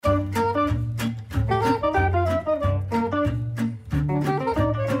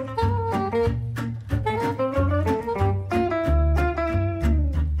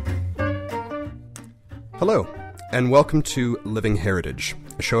and welcome to Living Heritage,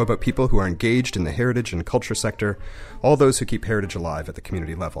 a show about people who are engaged in the heritage and culture sector, all those who keep heritage alive at the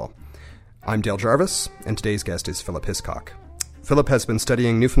community level. I'm Dale Jarvis, and today's guest is Philip Hiscock. Philip has been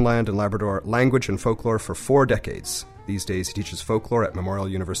studying Newfoundland and Labrador language and folklore for 4 decades. These days he teaches folklore at Memorial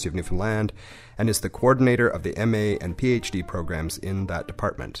University of Newfoundland and is the coordinator of the MA and PhD programs in that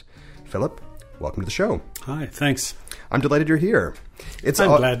department. Philip, welcome to the show. Hi, thanks. I'm delighted you're here. I'm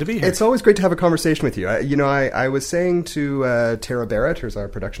glad to be here. It's always great to have a conversation with you. I was saying to Tara Barrett, who's our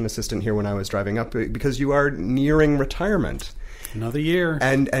production assistant here when I was driving up, because you are nearing retirement. Another year.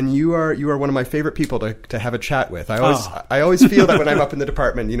 And you are one of my favorite people to have a chat with. I always feel that when I'm up in the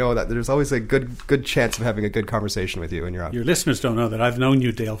department, that there's always a good chance of having a good conversation with you when you're up. Your listeners don't know that I've known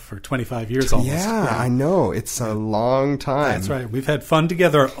you, Dale, for 25 years almost. Yeah, I know. It's a long time. That's right. We've had fun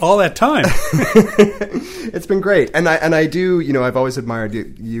together all that time. It's been great. And I do, I've always admired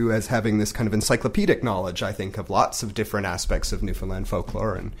you as having this kind of encyclopedic knowledge, I think, of lots of different aspects of Newfoundland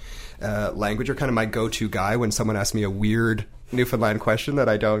folklore and language. Are kind of my go-to guy when someone asks me a weird Newfoundland question that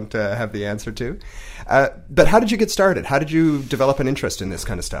I don't have the answer to. But how did you get started? How did you develop an interest in this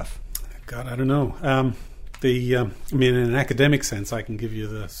kind of stuff? God, I don't know. In an academic sense, I can give you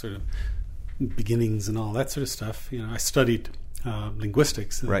the sort of beginnings and all that sort of stuff. I studied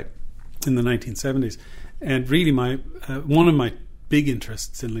linguistics in the 1970s. And really one of my big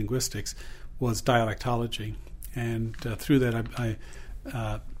interests in linguistics was dialectology. And through that, I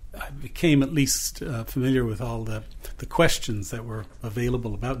became at least familiar with all the questions that were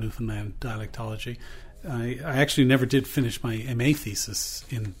available about Newfoundland dialectology. I actually never did finish my MA thesis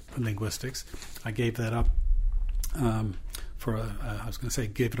in linguistics. I gave that up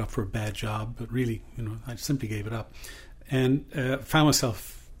gave it up for a bad job, but really, I simply gave it up. And found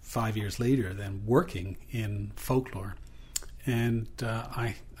myself 5 years later then working in folklore. And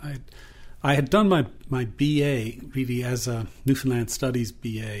I had done my BA really as a Newfoundland Studies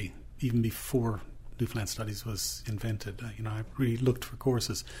BA even before Newfoundland Studies was invented. I really looked for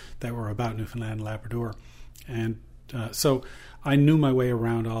courses that were about Newfoundland and Labrador, and so I knew my way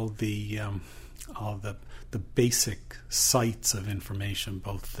around all the basic sites of information,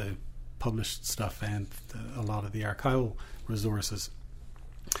 both the published stuff and a lot of the archival resources.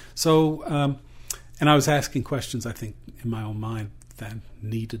 So, and I was asking questions, I think, in my own mind that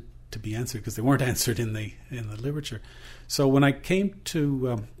needed to be answered because they weren't answered in the literature. So when I came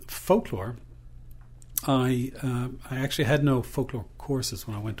to folklore, I actually had no folklore courses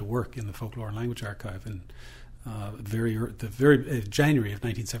when I went to work in the Folklore and Language Archive in January of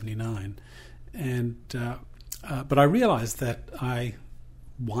 1979, and but I realized that I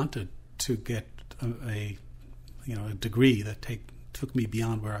wanted to get a degree that took me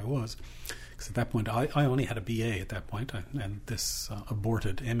beyond where I was. Because at that point, I only had a BA at that point, and this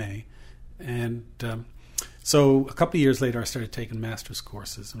aborted MA. And so a couple of years later, I started taking master's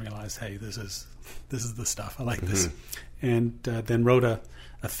courses and realized, hey, this is the stuff. I like this. And then wrote a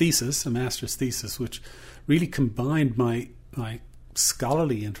thesis, a master's thesis, which really combined my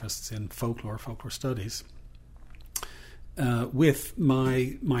scholarly interests in folklore studies, with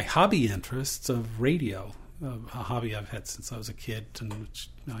my hobby interests of radio. A hobby I've had since I was a kid and which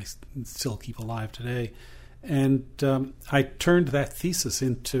I still keep alive today. And I turned that thesis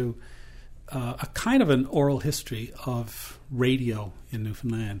into a kind of an oral history of radio in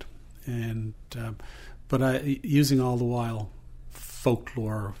Newfoundland, and but using all the while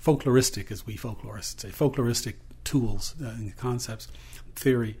folkloristic, as we folklorists say, folkloristic tools and concepts,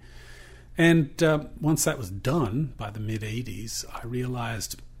 theory. And once that was done by the mid-'80s, I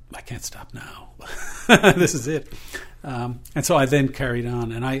realized I can't stop now. This is it. And so I then carried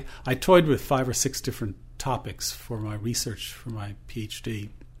on, and I toyed with 5 or 6 different topics for my research for my PhD,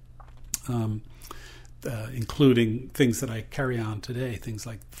 including things that I carry on today, things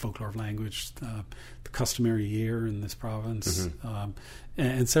like folklore of language, the customary year in this province,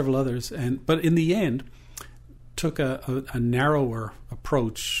 and several others. But in the end, took a narrower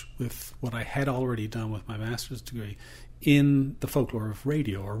approach with what I had already done with my master's degree in the folklore of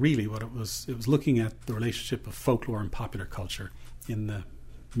radio, or really what it was looking at the relationship of folklore and popular culture in the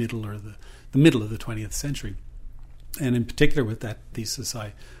middle of the 20th century. And in particular with that thesis,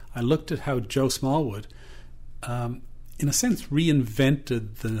 I looked at how Joe Smallwood, in a sense,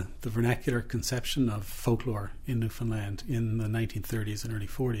 reinvented the vernacular conception of folklore in Newfoundland in the 1930s and early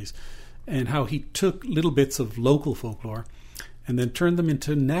 40s, and how he took little bits of local folklore and then turned them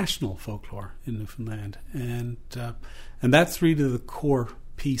into national folklore in Newfoundland. And that's really the core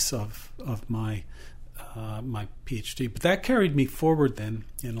piece of my my PhD. But that carried me forward then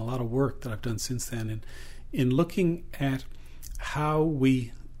in a lot of work that I've done since then in looking at how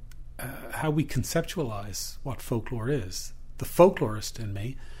we how we conceptualize what folklore is. The folklorist in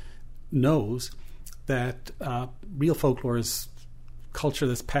me knows that real folklore is culture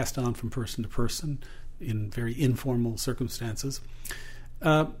that's passed on from person to person in very informal circumstances.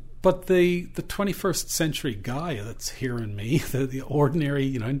 But the 21st century guy that's here in me, the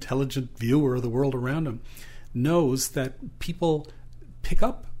ordinary, intelligent viewer of the world around him, knows that people pick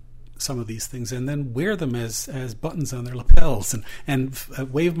up some of these things and then wear them as buttons on their lapels and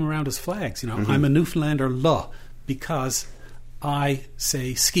wave them around as flags. I'm a Newfoundlander la because I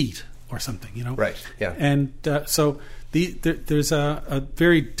say skeet or something. Right. Yeah. And so there's a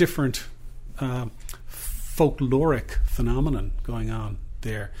very different folkloric phenomenon going on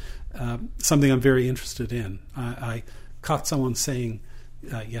there. Something I'm very interested in. I caught someone saying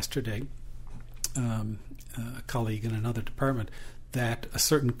yesterday, a colleague in another department, that a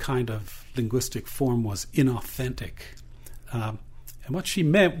certain kind of linguistic form was inauthentic. And what she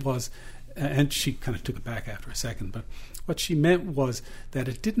meant was, and she kind of took it back after a second, but what she meant was that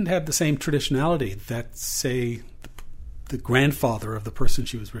it didn't have the same traditionality that, say, the grandfather of the person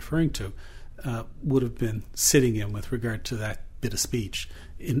she was referring to would have been sitting in with regard to that bit of speech.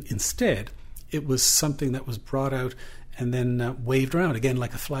 Instead, it was something that was brought out and then waved around again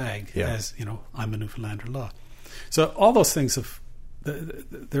like a flag, as, I'm a Newfoundlander la. So all those things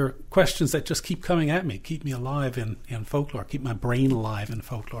there are questions that just keep coming at me, keep me alive in folklore, keep my brain alive in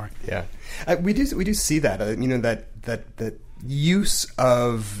folklore. Yeah, we do see that. That use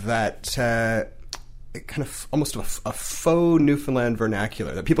of that kind of almost a faux Newfoundland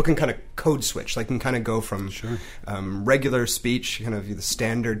vernacular that people can kind of code switch. They can kind of go from regular speech, kind of the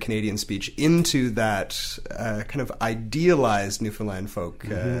standard Canadian speech, into that kind of idealized Newfoundland folk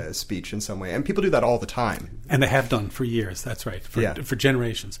speech in some way. And people do that all the time. And they have done for years, that's right, for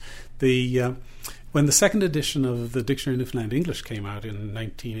generations. When the second edition of the Dictionary of Newfoundland English came out in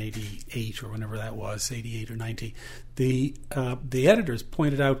 1988 or whenever that was, 88 or 90, the editors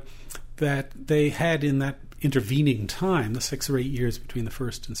pointed out that they had, in that intervening time, the 6 or 8 years between the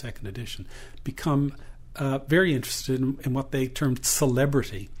first and second edition, become very interested in what they termed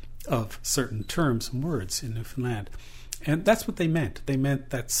celebrity of certain terms and words in Newfoundland. And that's what they meant. They meant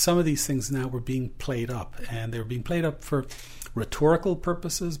that some of these things now were being played up, and they were being played up for rhetorical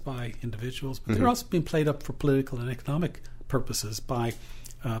purposes by individuals, but they're also being played up for political and economic purposes by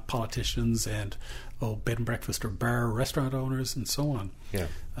politicians and bed and breakfast or bar or restaurant owners and so on. Yeah.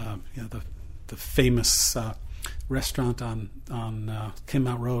 The famous restaurant on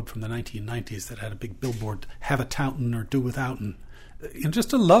Kinmount Road from the 1990s that had a big billboard, "Have a Townton or do withouten."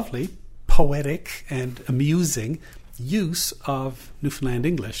 Just a lovely, poetic and amusing use of Newfoundland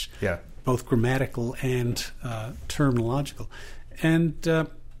English, both grammatical and terminological. And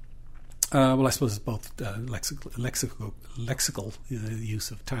I suppose it's both lexical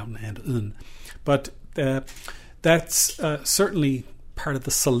use of town and un. But that's certainly part of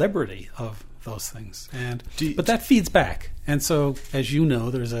the celebrity of those things. But that feeds back. And so, as you know,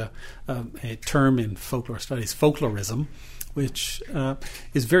 there's a term in folklore studies, folklorism, which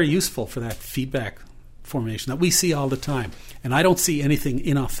is very useful for that feedback formation that we see all the time. And I don't see anything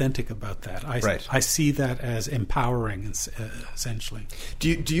inauthentic about that. I see that as empowering, essentially.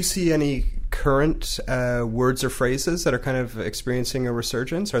 Do you see any current words or phrases that are kind of experiencing a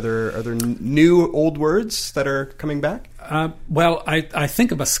resurgence? Are there new old words that are coming back? Well, I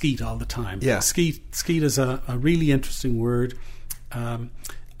think about skeet all the time. Yeah. Skeet is a really interesting word.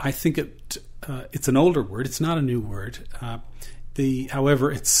 I think it's an older word. It's not a new word.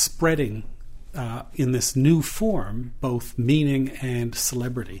 However, it's spreading in this new form, both meaning and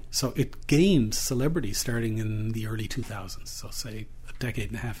celebrity. So it gained celebrity starting in the early 2000s, so say a decade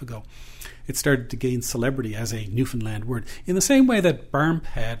and a half ago. It started to gain celebrity as a Newfoundland word. In the same way that Barmp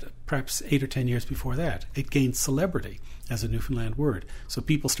had, perhaps 8 or 10 years before that, it gained celebrity as a Newfoundland word. So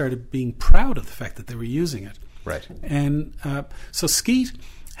people started being proud of the fact that they were using it. Right. And so skeet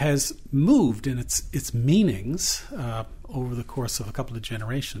has moved in its meanings over the course of a couple of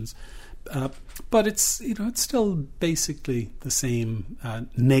generations. But it's still basically the same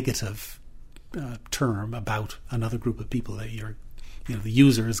negative term about another group of people that the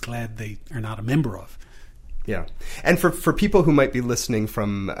user is glad they are not a member of. Yeah, and for people who might be listening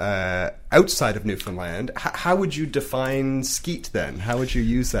from outside of Newfoundland, how would you define skeet then? How would you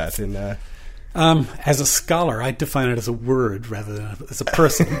use that in? As a scholar, I define it as a word rather than as a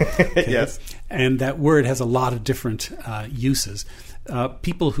person. Okay? Yes, and that word has a lot of different uses.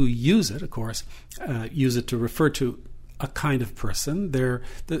 People who use it, of course, use it to refer to a kind of person.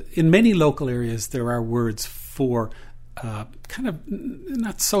 In many local areas, there are words for kind of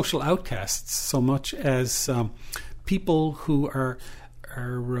not social outcasts so much as people who are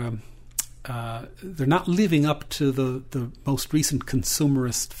they're not living up to the most recent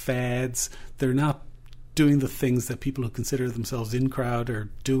consumerist fads. They're not doing the things that people who consider themselves in crowd are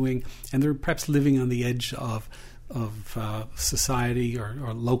doing, and they're perhaps living on the edge of society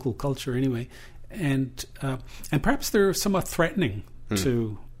or local culture anyway, and perhaps they're somewhat threatening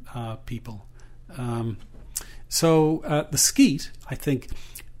to people. So the skeet, I think,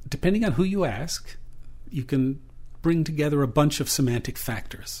 depending on who you ask, you can bring together a bunch of semantic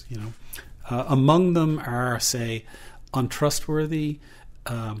factors. Among them are, say, untrustworthy,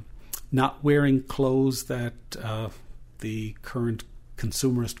 not wearing clothes that the current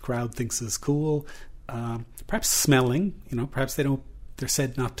consumerist crowd thinks is cool, perhaps smelling. Perhaps they're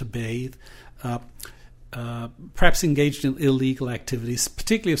said not to bathe. Perhaps engaged in illegal activities,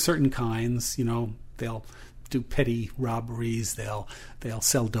 particularly of certain kinds. They'll do petty robberies. They'll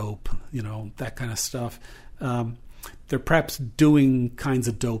sell dope. That kind of stuff. They're perhaps doing kinds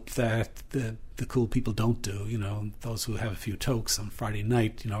of dope that the cool people don't do. Those who have a few tokes on Friday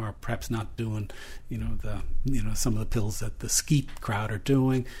night, are perhaps not doing, some of the pills that the skeet crowd are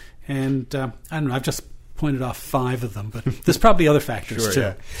doing. And I don't know. I've just pointed off 5 of them, but there's probably other factors too.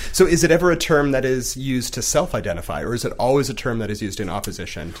 Yeah. So is it ever a term that is used to self-identify, or is it always a term that is used in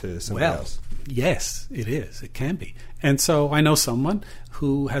opposition to somebody else? Yes, it is. It can be. And so I know someone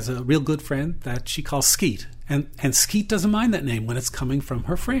who has a real good friend that she calls Skeet. And Skeet doesn't mind that name when it's coming from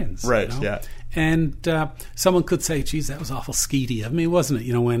her friends. Right, yeah. And someone could say, geez, that was awful skeety of me, wasn't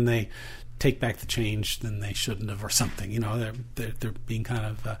it? When they take back the change, then they shouldn't have, or something. They're being kind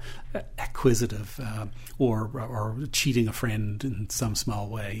of acquisitive or cheating a friend in some small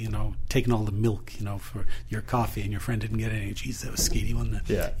way. Taking all the milk, for your coffee, and your friend didn't get any. Geez, that was skeety, wasn't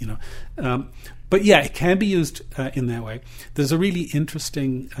it? Yeah. But yeah, it can be used in that way. There's a really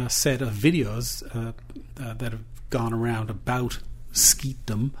interesting set of videos that have gone around about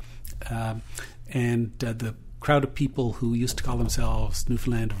skeetdom, and the crowd of people who used to call themselves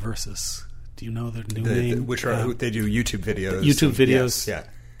Newfoundland Versus. Do you know their new name? Which are they do YouTube videos. YouTube videos. Yeah.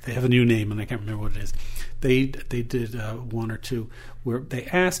 They have a new name, and I can't remember what it is. They did 1 or 2 where they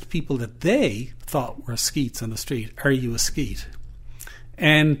asked people that they thought were skeets on the street, "Are you a skeet?"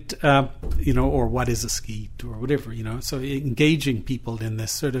 And or what is a skeet, or whatever. So engaging people in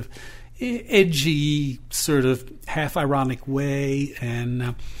this sort of edgy, sort of half ironic way,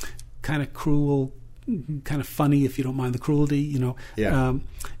 and kind of cruel, kind of funny if you don't mind the cruelty. Yeah.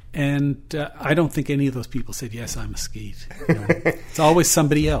 And I don't think any of those people said, yes, I'm a skeet. It's always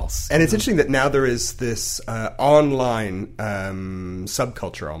somebody else. And it's interesting that now there is this online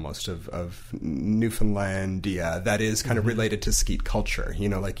subculture almost of Newfoundlandia that is kind of related to skeet culture.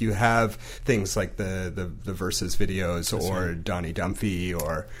 Like you have things like the Versus videos. That's or right. Donnie Dumphy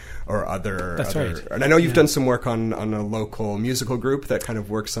or other. That's other, right. And I know you've done some work on a local musical group that kind of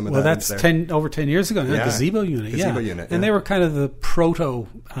works some of that. Well, that's over 10 years ago. Yeah. Gazebo Unit. Gazebo Unit. And they were kind of the proto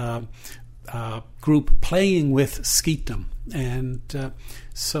group playing with skeetdom, and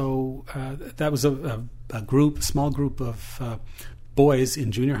so that was a small group of boys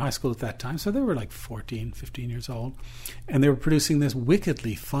in junior high school at that time. So they were like 14, 15 years old, and they were producing this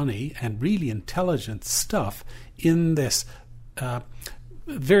wickedly funny and really intelligent stuff in this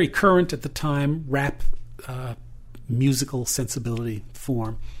very current at the time rap musical sensibility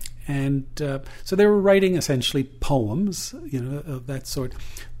form. And so they were writing essentially poems, of that sort,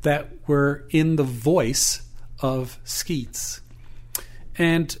 that were in the voice of skeets.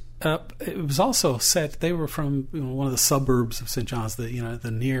 And it was also set, they were from one of the suburbs of St. John's,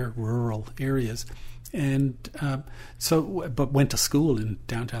 the near rural areas. And but went to school in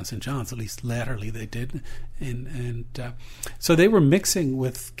downtown St. John's, at least latterly they did. And so they were mixing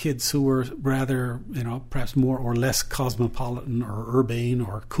with kids who were rather, perhaps more or less cosmopolitan or urbane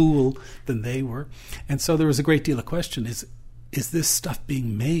or cool than they were. And so there was a great deal of question, is this stuff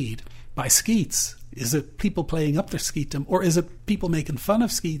being made by skeets? Is it people playing up their skeetdom, or is it people making fun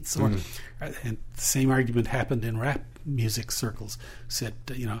of skeets? And the same argument happened in rap music circles. Said,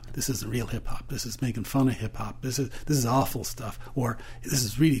 this isn't real hip hop. This is making fun of hip hop. This is awful stuff. Or this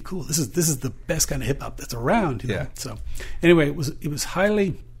is really cool. This is the best kind of hip hop that's around. Yeah. So anyway, it was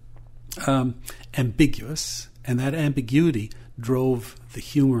highly ambiguous, and that ambiguity drove the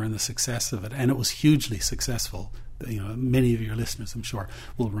humor and the success of it, and it was hugely successful. Many of your listeners, I'm sure,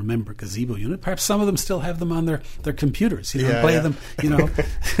 will remember Gazebo Unit. Perhaps some of them still have them on their computers. Play them.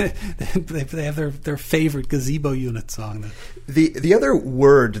 They have their favorite Gazebo Unit song. The other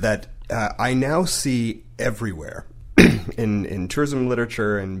word that I now see everywhere in tourism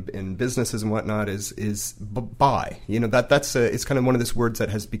literature and in businesses and whatnot is buy. It's kind of one of those words that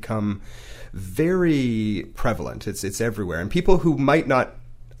has become very prevalent. It's everywhere, and people who might not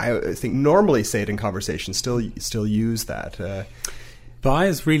I think normally say it in conversation still use that. By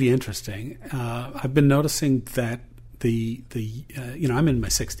is really interesting. I've been noticing that the I'm in my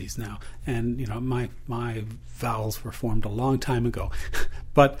 60s now, and my vowels were formed a long time ago.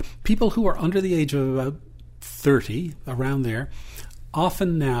 But people who are under the age of about 30, around there,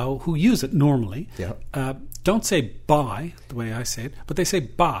 often now who use it normally, don't say by the way I say it, but they say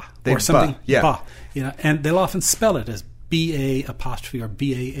ba or something ba. And they'll often spell it as BA apostrophe or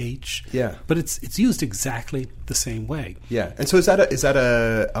BAH. Yeah. But it's used exactly the same way. Yeah. And so is that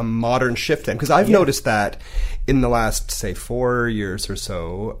a modern shift then? Because I've noticed that in the last, say, 4 years or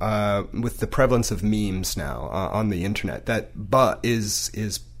so, with the prevalence of memes now on the internet, that ba is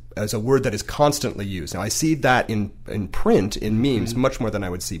as a word that is constantly used. Now I see that in print, in memes, much more than I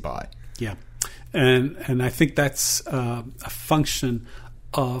would see by. Yeah. And I think that's a function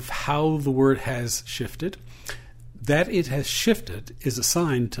of how the word has shifted. That it has shifted is a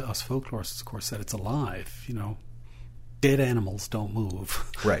sign to us folklorists, of course, that it's alive. Dead animals don't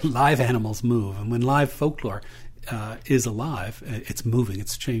move. Right. Live animals move. And when live folklore is alive, it's moving,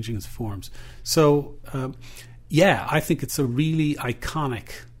 it's changing its forms. So, I think it's a really iconic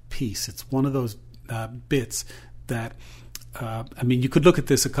piece. It's one of those bits that, you could look at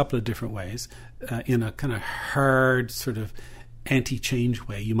this a couple of different ways. In a kind of hard sort of anti-change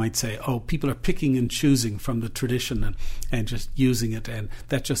way, you might say, people are picking and choosing from the tradition and just using it, and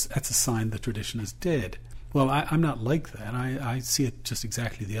that's a sign the tradition is dead. Well, I'm not like that. I see it just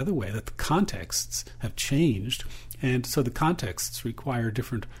exactly the other way, that the contexts have changed, and so the contexts require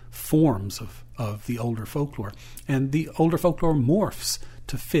different forms of the older folklore, and the older folklore morphs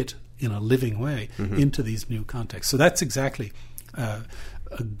to fit in a living way into these new contexts. So that's exactly a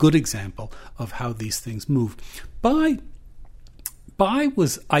good example of how these things move. By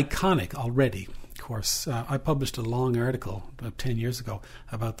was iconic already. Of course, I published a long article about 10 years ago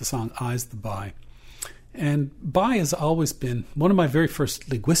about the song I's the By. And by has always been, one of my very first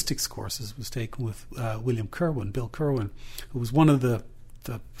linguistics courses was taken with William Kerwin, Bill Kerwin, who was one of the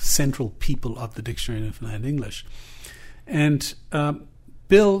central people of the Dictionary of Newfoundland English. And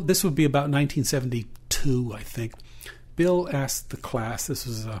Bill, this would be about 1972, I think. Bill asked the class, this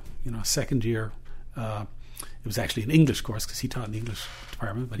was a second year, it was actually an English course because he taught in the English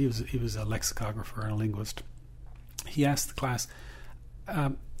department, but he was a lexicographer and a linguist. He asked the class,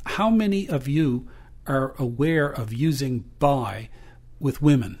 how many of you are aware of using by with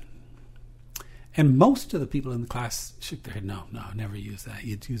women? And most of the people in the class shook their head, no, never use that.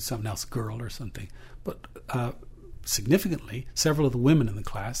 You'd use something else, girl or something. But significantly, several of the women in the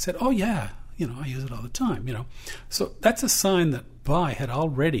class said, oh yeah, I use it all the time, So that's a sign that by had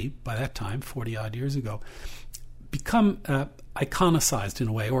already, by that time, 40-odd years ago, become iconicized in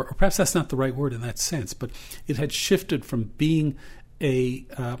a way, or perhaps that's not the right word in that sense, but it had shifted from being a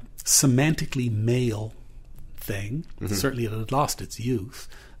semantically male thing. Certainly it had lost its youth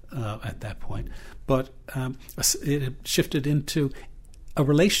at that point, but it had shifted into a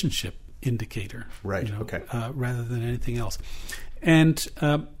relationship indicator, right? Rather than anything else. And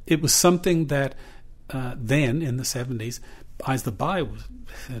it was something that then in the 70s, I's the By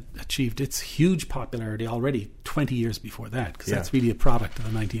had achieved its huge popularity already 20 years before that, because that's really a product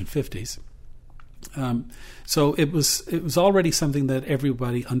of the 1950s. So it was already something that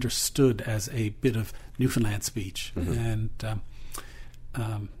everybody understood as a bit of Newfoundland speech, and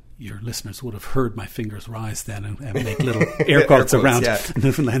your listeners would have heard my fingers rise then and make little air quotes around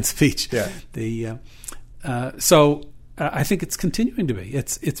Newfoundland speech. Yeah. So I think it's continuing to be.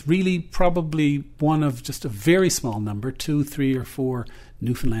 It's really probably one of just a very small number, 2, 3, or 4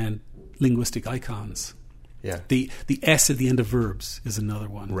 Newfoundland linguistic icons. Yeah. The S at the end of verbs is another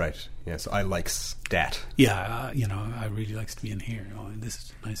one. Right. Yeah. So I like stat. Yeah. I really likes to be in here. And this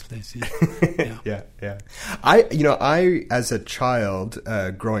is a nice place. Yeah. Yeah. I as a child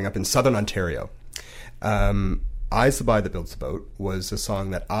growing up in southern Ontario, I's the By that Builds the Boat was a song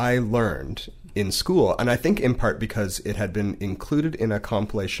that I learned in school, and I think in part because it had been included in a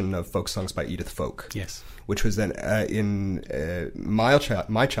compilation of folk songs by Edith Folk. Yes, which was then in my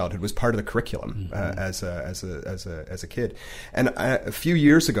childhood was part of the curriculum as a kid. And a few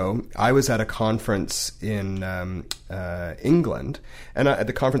years ago, I was at a conference in England, and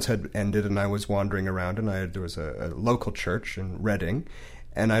the conference had ended, and I was wandering around, and there was a local church in Reading.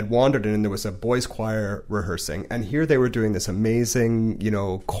 And I'd wandered in, and there was a boys' choir rehearsing, and here they were doing this amazing,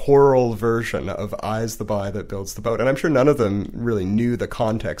 choral version of I's the By that Builds the Boat. And I'm sure none of them really knew the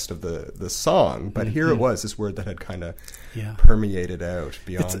context of the song, but here it was, this word that had kind of permeated out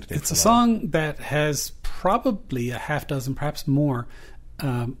beyond. It's a song that has probably a half dozen, perhaps more,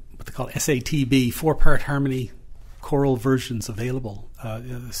 what they call SATB, 4-part harmony choral versions available.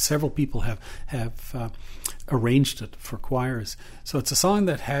 Several people have arranged it for choirs. So it's a song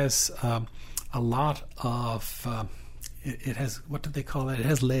that has a lot of... It has, what do they call it? It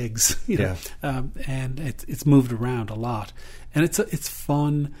has legs, and it's moved around a lot, and it's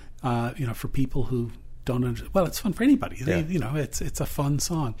fun, for people who don't understand. Well, it's fun for anybody. Yeah. It's a fun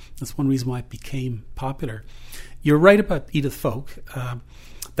song. That's one reason why it became popular. You're right about Edith Folk.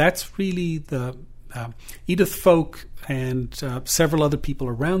 That's really the Edith Folk and several other people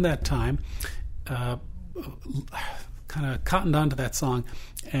around that time kind of cottoned onto that song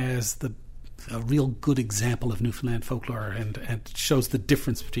as a real good example of Newfoundland folklore, and shows the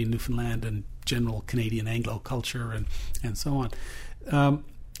difference between Newfoundland and general Canadian Anglo culture and so on.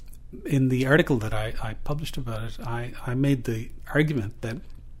 In the article that I published about it, I made the argument that,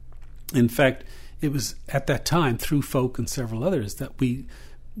 in fact, it was at that time, through Folk and several others, that we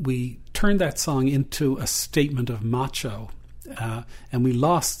turned that song into a statement of macho, and we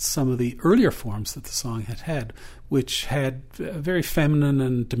lost some of the earlier forms that the song had, which had very feminine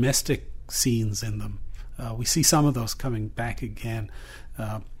and domestic scenes in them. We see some of those coming back again.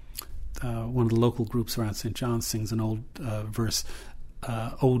 One of the local groups around St. John's sings an old verse,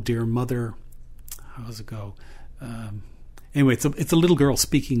 "Oh dear mother," how does it go? Anyway, it's a little girl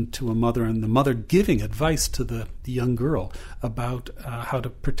speaking to a mother, and the mother giving advice to the young girl about how to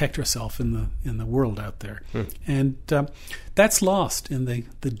protect herself in the world out there. And that's lost in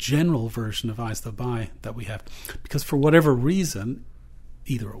the general version of Eyes That Buy that we have, because for whatever reason,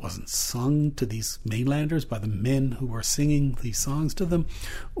 either it wasn't sung to these mainlanders by the men who were singing these songs to them,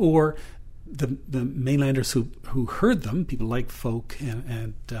 or the mainlanders who heard them, people like Folk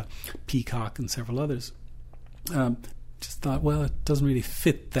and Peacock and several others, just thought, well, it doesn't really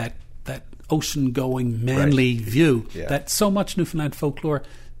fit that ocean-going, manly view that so much Newfoundland folklore,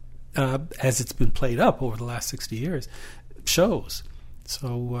 as it's been played up over the last 60 years, shows.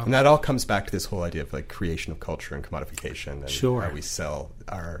 So, and that all comes back to this whole idea of like creation of culture and commodification, and how we sell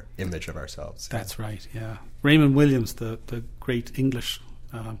our image of ourselves. That's right, yeah. Raymond Williams, the great English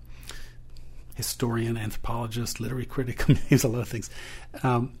historian, anthropologist, literary critic, he's a lot of things,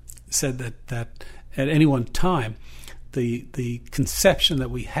 said that at any one time, the conception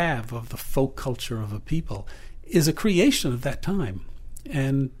that we have of the folk culture of a people is a creation of that time.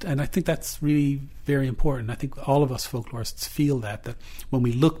 And I think that's really very important. I think all of us folklorists feel that when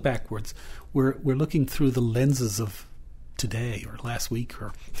we look backwards, we're looking through the lenses of today or last week,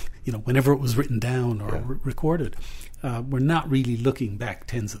 or whenever it was written down or recorded. We're not really looking back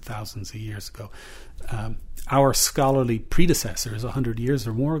tens of thousands of years ago. Our scholarly predecessors 100 years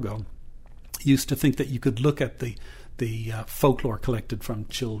or more ago used to think that you could look at the folklore collected from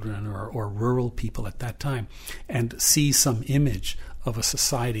children or rural people at that time and see some image of a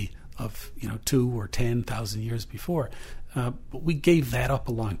society of 2 or 10,000 years before. But we gave that up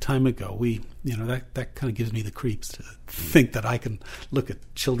a long time ago. That kind of gives me the creeps to think that I can look at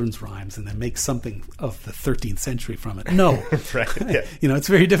children's rhymes and then make something of the 13th century from it. No, right? Yeah. It's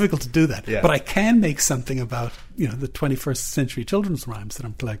very difficult to do that. Yeah. But I can make something about the 21st century children's rhymes that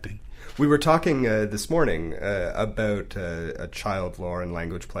I'm collecting. We were talking this morning about a child lore and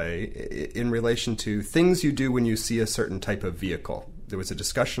language play in relation to things you do when you see a certain type of vehicle. There was a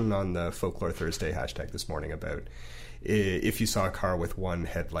discussion on the Folklore Thursday hashtag this morning about if you saw a car with one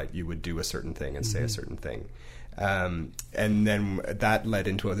headlight, you would do a certain thing and say a certain thing. And then that led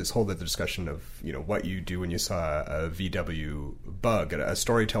into this whole other discussion of what you do when you saw a VW Bug. A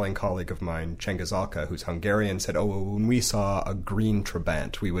storytelling colleague of mine, Cengiz Alka, who's Hungarian, said, "Oh, well, when we saw a green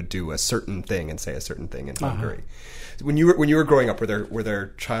Trabant, we would do a certain thing and say a certain thing in Hungary." When you were growing up, were there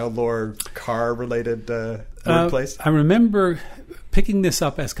child lore car related wordplays? I remember picking this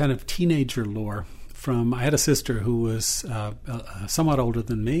up as kind of teenager lore. I had a sister who was somewhat older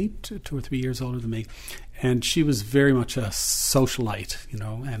than me, 2 or 3 years older than me, and she was very much a socialite,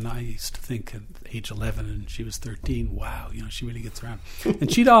 and I used to think at age 11 and she was 13, wow, she really gets around.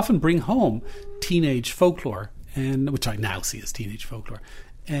 And she'd often bring home teenage folklore, which I now see as teenage folklore.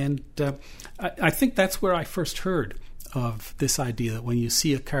 And I think that's where I first heard of this idea that when you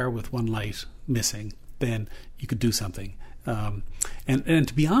see a car with one light missing, then you could do something. And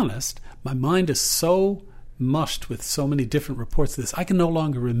to be honest, my mind is so mushed with so many different reports of this, I can no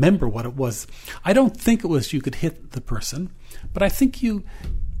longer remember what it was. I don't think it was you could hit the person, but I think you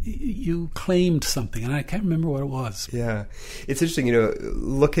claimed something, and I can't remember what it was. Yeah. It's interesting,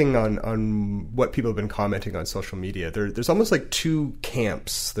 looking on what people have been commenting on social media, there's almost like two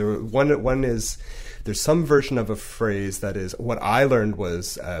camps. One is there's some version of a phrase that is, what I learned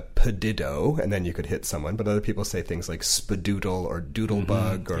was padido, and then you could hit someone, but other people say things like spadoodle or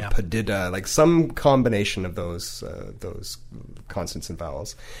doodlebug or padida, like some combination of those consonants and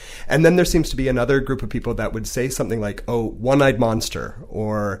vowels. And then there seems to be another group of people that would say something like, oh, one-eyed monster,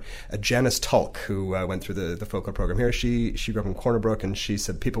 or Janice Tulk, who went through the folklore program here. She grew up in Corner Brook, and she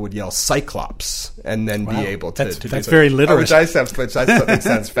said people would yell cyclops and then be able to do that's very literate. Which I think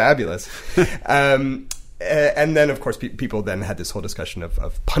sounds fabulous. And then, of course, people then had this whole discussion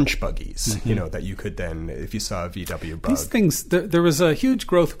of punch buggies, that you could then, if you saw a VW bug. These things, there was a huge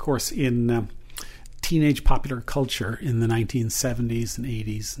growth, of course, in teenage popular culture in the 1970s and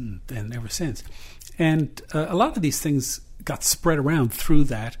 80s and ever since. And a lot of these things got spread around through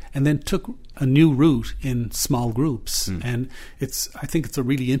that and then took a new route in small groups. And I think it's a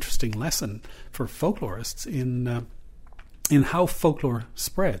really interesting lesson for folklorists in how folklore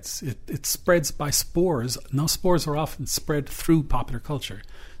spreads. It spreads by spores. And those spores are often spread through popular culture.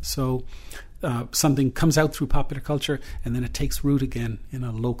 So something comes out through popular culture and then it takes root again in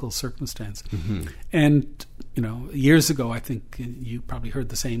a local circumstance. And years ago, I think you probably heard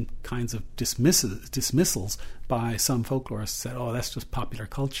the same kinds of dismissals by some folklorists that, oh, that's just popular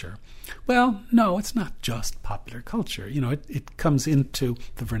culture. Well, no, it's not just popular culture. It comes into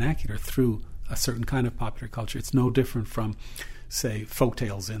the vernacular through a certain kind of popular culture. It's no different from, say,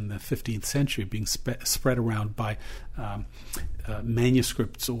 folktales in the 15th century being spread around by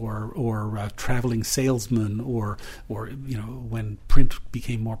manuscripts or traveling salesmen or when print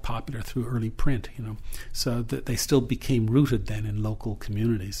became more popular through early print. So that they still became rooted then in local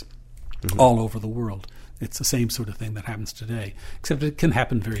communities all over the world. It's the same sort of thing that happens today, except it can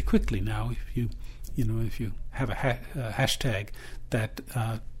happen very quickly now. If you have a hashtag that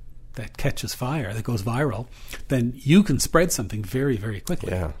catches fire, that goes viral, then you can spread something very, very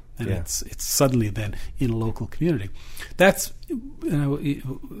quickly. And it's suddenly then in a local community. That's,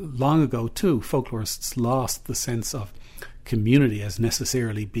 long ago too, folklorists lost the sense of community as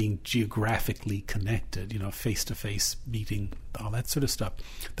necessarily being geographically connected, face-to-face meeting, all that sort of stuff.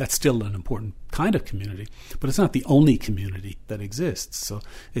 That's still an important kind of community, but it's not the only community that exists. So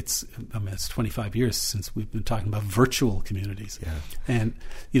it's 25 years since we've been talking about virtual communities. And,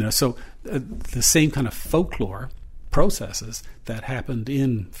 so the same kind of folklore processes that happened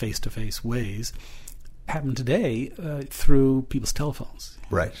in face-to-face ways happen today through people's telephones.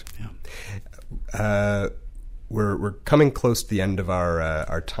 Right. We're coming close to the end of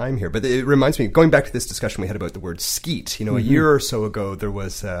our time here, but it reminds me, going back to this discussion we had about the word skeet, a year or so ago, there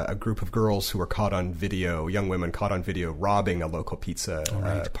was a group of girls who were caught on video, young women caught on video, robbing a local pizza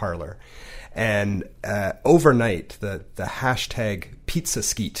parlor. And overnight, the hashtag pizza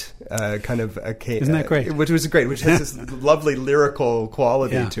skeet kind of came. Isn't that great? Which was great, which has this lovely lyrical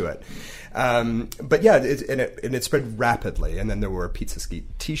quality to it. But it spread rapidly, and then there were pizza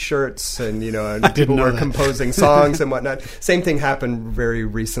skeet T-shirts, and and people were composing songs and whatnot. Same thing happened very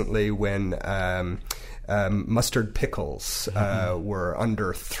recently when mustard pickles were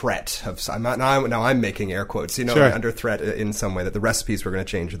under threat of. Now I'm making air quotes. Under threat in some way that the recipes were going to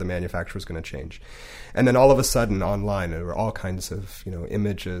change or the manufacturer was going to change. And then all of a sudden, online, there were all kinds of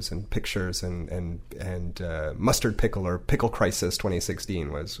images and pictures, and mustard pickle or pickle crisis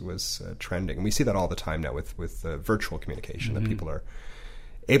 2016 was trending. And we see that all the time now with virtual communication, that people are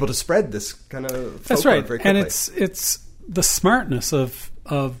able to spread this kind of. That's right, very quickly. and it's the smartness of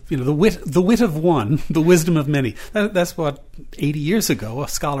the wit of one, the wisdom of many. That's what 80 years ago a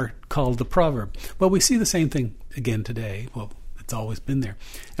scholar called the proverb. Well, we see the same thing again today. Well, it's always been there.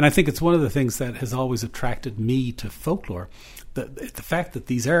 And I think it's one of the things that has always attracted me to folklore, the fact that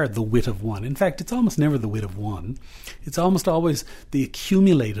these are the wit of one. In fact, it's almost never the wit of one. It's almost always the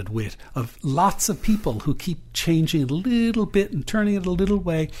accumulated wit of lots of people who keep changing it a little bit and turning it a little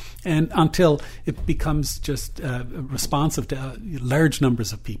way, and until it becomes just responsive to large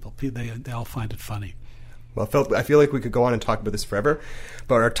numbers of people. They all find it funny. Well, Phil, I feel like we could go on and talk about this forever,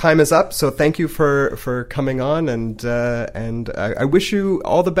 but our time is up. So thank you for coming on, and I wish you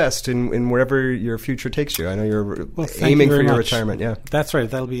all the best in wherever your future takes you. I know you're aiming for your retirement. Yeah, that's right.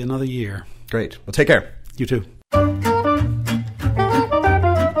 That'll be another year. Great. Well, take care. You too.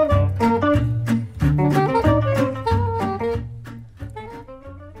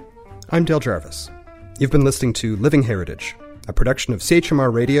 I'm Dale Jarvis. You've been listening to Living Heritage, a production of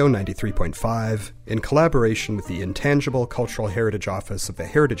CHMR Radio 93.5 in collaboration with the Intangible Cultural Heritage Office of the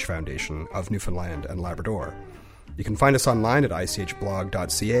Heritage Foundation of Newfoundland and Labrador. You can find us online at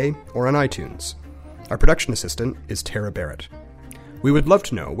ichblog.ca or on iTunes. Our production assistant is Tara Barrett. We would love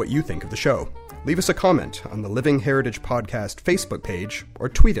to know what you think of the show. Leave us a comment on the Living Heritage Podcast Facebook page or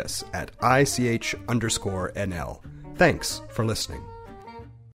tweet us at ICH_NL. Thanks for listening.